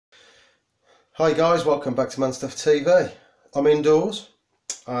Hi guys, welcome back to Man Stuff TV. I'm indoors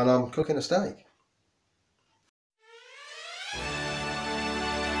and I'm cooking a steak.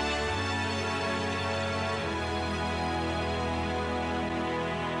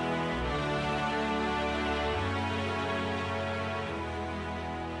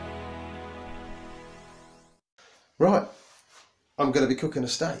 Right, I'm going to be cooking a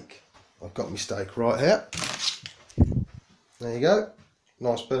steak. I've got my steak right here. There you go.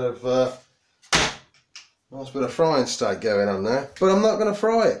 Nice bit of frying steak going on there. But I'm not going to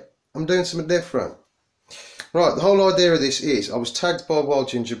fry it. I'm doing something different. Right, the whole idea of this is I was tagged by Wild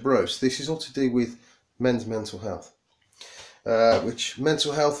Ginger Bruce. This is all to do with men's mental health, which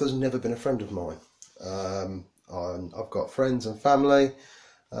mental health has never been a friend of mine. I've got friends and family.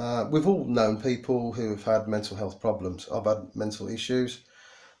 We've all known people who have had mental health problems. I've had mental issues.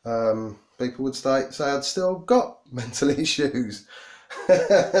 People would say I'd still got mental issues.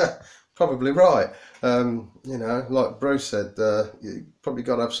 Probably right. You know, like Bruce said, you probably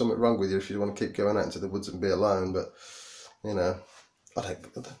got to have something wrong with you if you want to keep going out into the woods and be alone. But you know,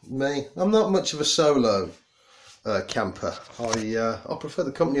 I'm not much of a solo camper. I prefer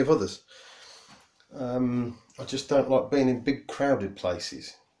the company of others. I just don't like being in big crowded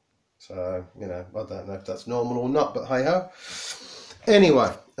places. So, you know, I don't know if that's normal or not, but hey ho.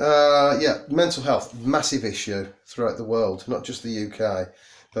 Anyway, yeah, mental health, massive issue throughout the world, not just the UK,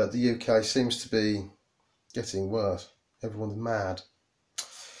 but the UK seems to be getting worse. Everyone's mad.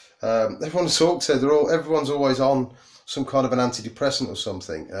 Everyone talks to, everyone's always on some kind of an antidepressant or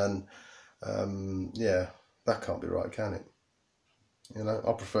something, and yeah, that can't be right, can it? You know,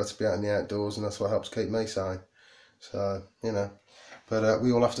 I prefer to be out in the outdoors, and that's what helps keep me sane. So, you know, but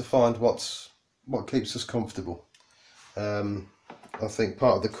we all have to find what keeps us comfortable. I think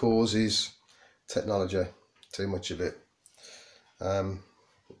part of the cause is technology, too much of it.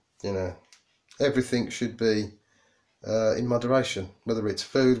 You know, everything should be in moderation, whether it's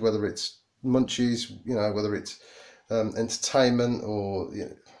food, whether it's munchies, you know, whether it's entertainment or, you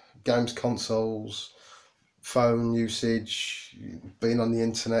know, games consoles, phone usage, being on the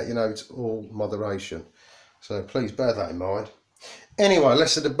internet, you know, it's all moderation. So please bear that in mind. Anyway,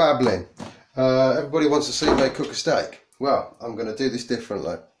 less of the babbling. Everybody wants to see me cook a steak. Well, I'm going to do this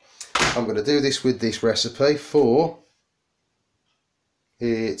differently. I'm going to do this with this recipe for...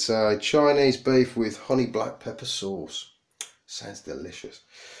 It's a Chinese beef with honey black pepper sauce. Sounds delicious.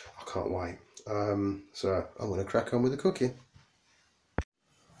 I can't wait. So I'm going to crack on with the cooking.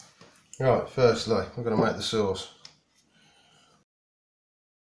 Right, firstly, I'm going to make the sauce.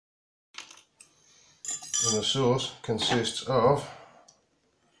 And the sauce consists of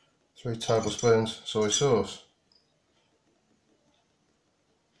 3 tablespoons soy sauce,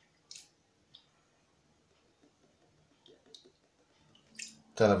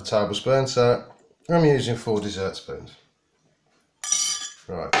 don't have a tablespoon, so I'm using 4 dessert spoons.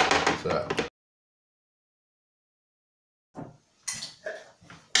 Right, so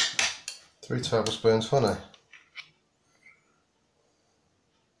 3 tablespoons honey.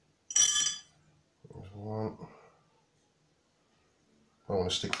 There's 1. I want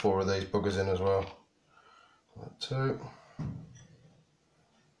to stick 4 of these buggers in as well. 2.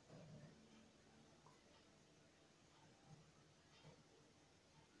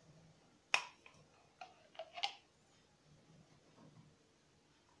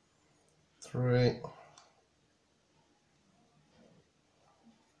 3.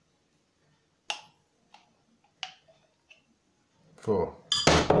 4.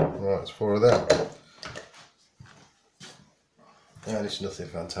 Right, it's 4 of them. And it's nothing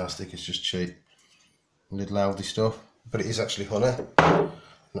fantastic, it's just cheap little Aldi stuff, but it is actually honey.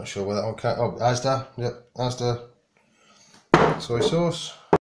 Not sure where that one came. Oh, Asda, yep, Asda soy sauce.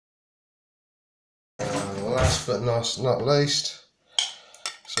 And last but not least,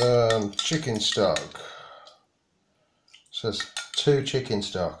 some chicken stock. It says 2 chicken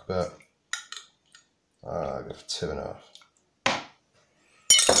stock, but I'll go for 2.5.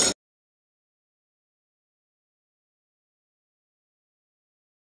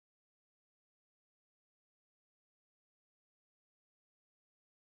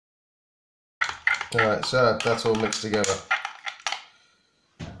 Alright, so that's all mixed together.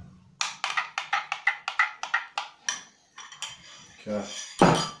 Okay,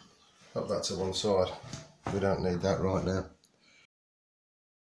 put that to one side. We don't need that right now.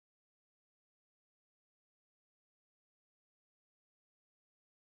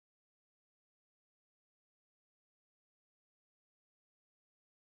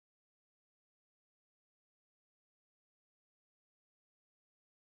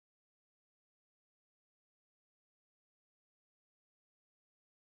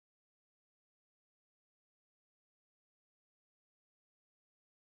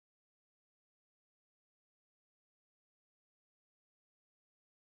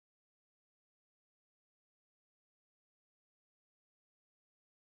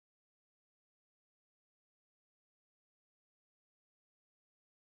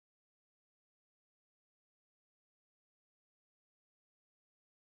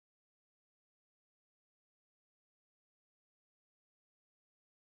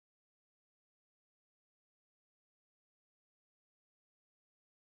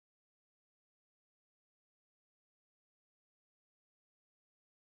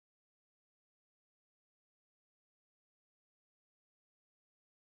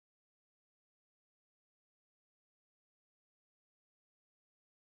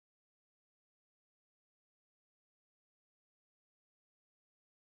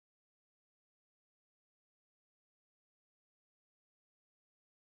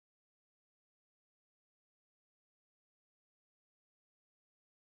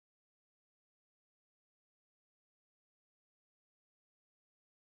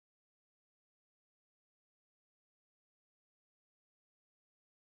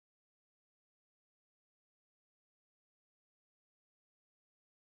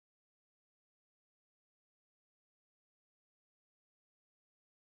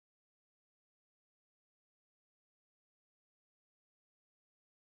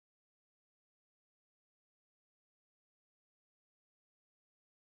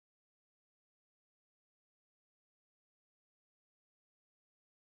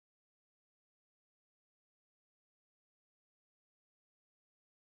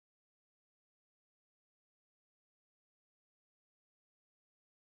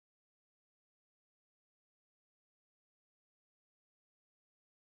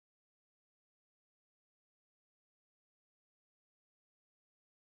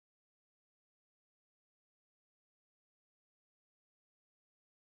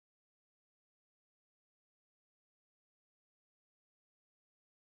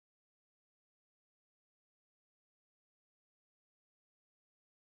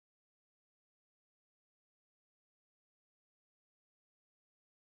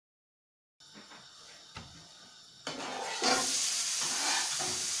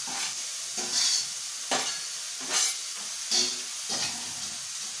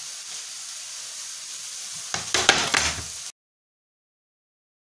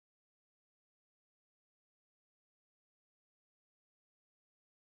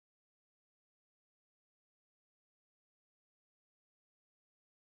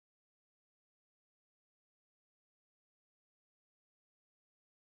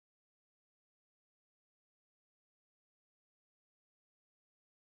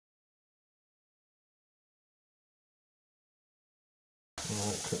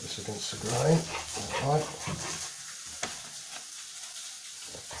 Put this against the grain. Right.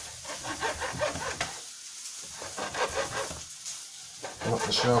 Not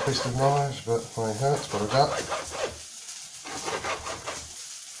the sharpest of knives, but hey ho, it's what I got.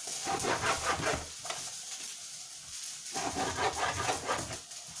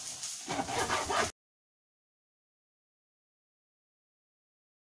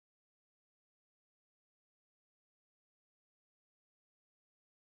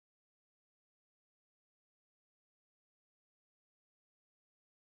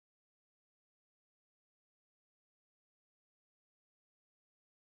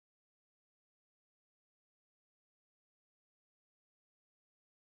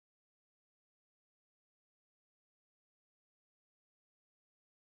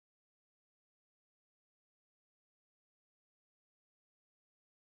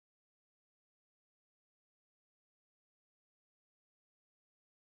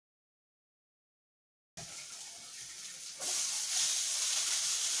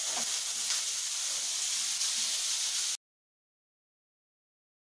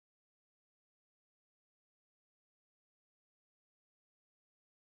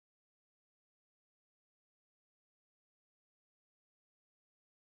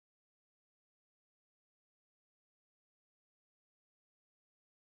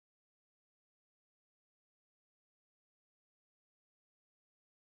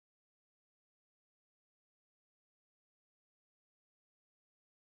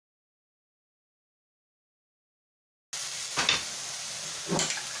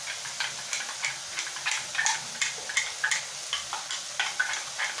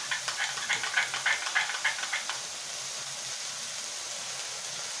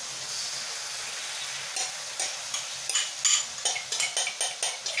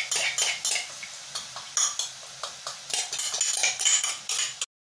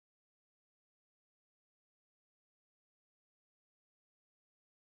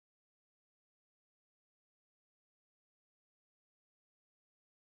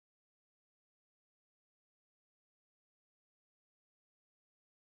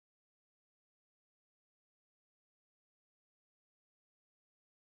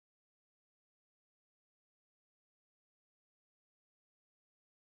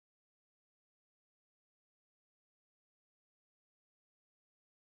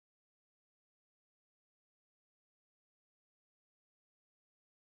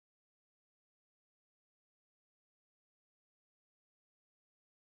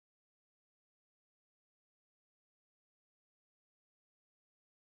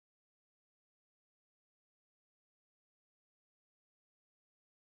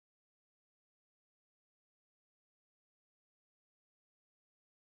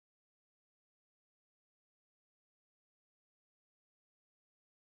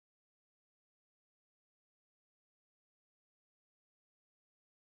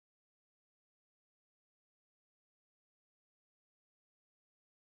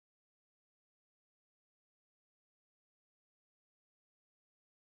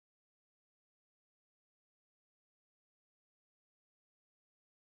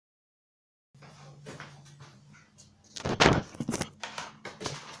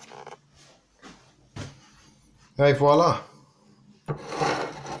 Hey, voila.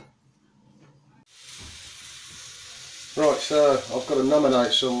 Right, so I've got to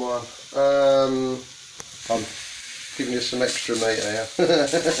nominate someone. I'm giving you some extra meat here.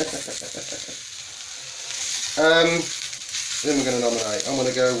 Then we're going to nominate. I'm going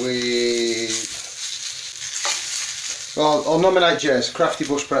to go with... Well, I'll nominate Jez, Crafty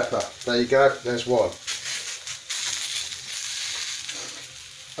Bush Prepper. There you go, there's one.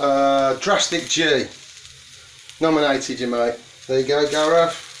 DrasticG. Nominated you, mate. There you go,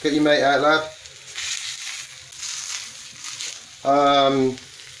 Gareth. Get your mate out, lad.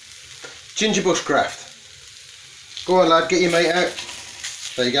 Ginger Bushcraft. Go on, lad, get your mate out.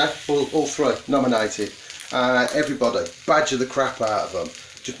 There you go, all three nominated. Everybody, badger the crap out of them.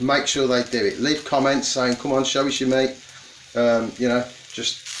 Just make sure they do it. Leave comments saying, come on, show us your mate. You know,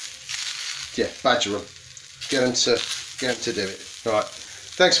 just, yeah, badger them. Get them to do it. Right.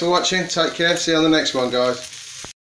 Thanks for watching. Take care. See you on the next one, guys.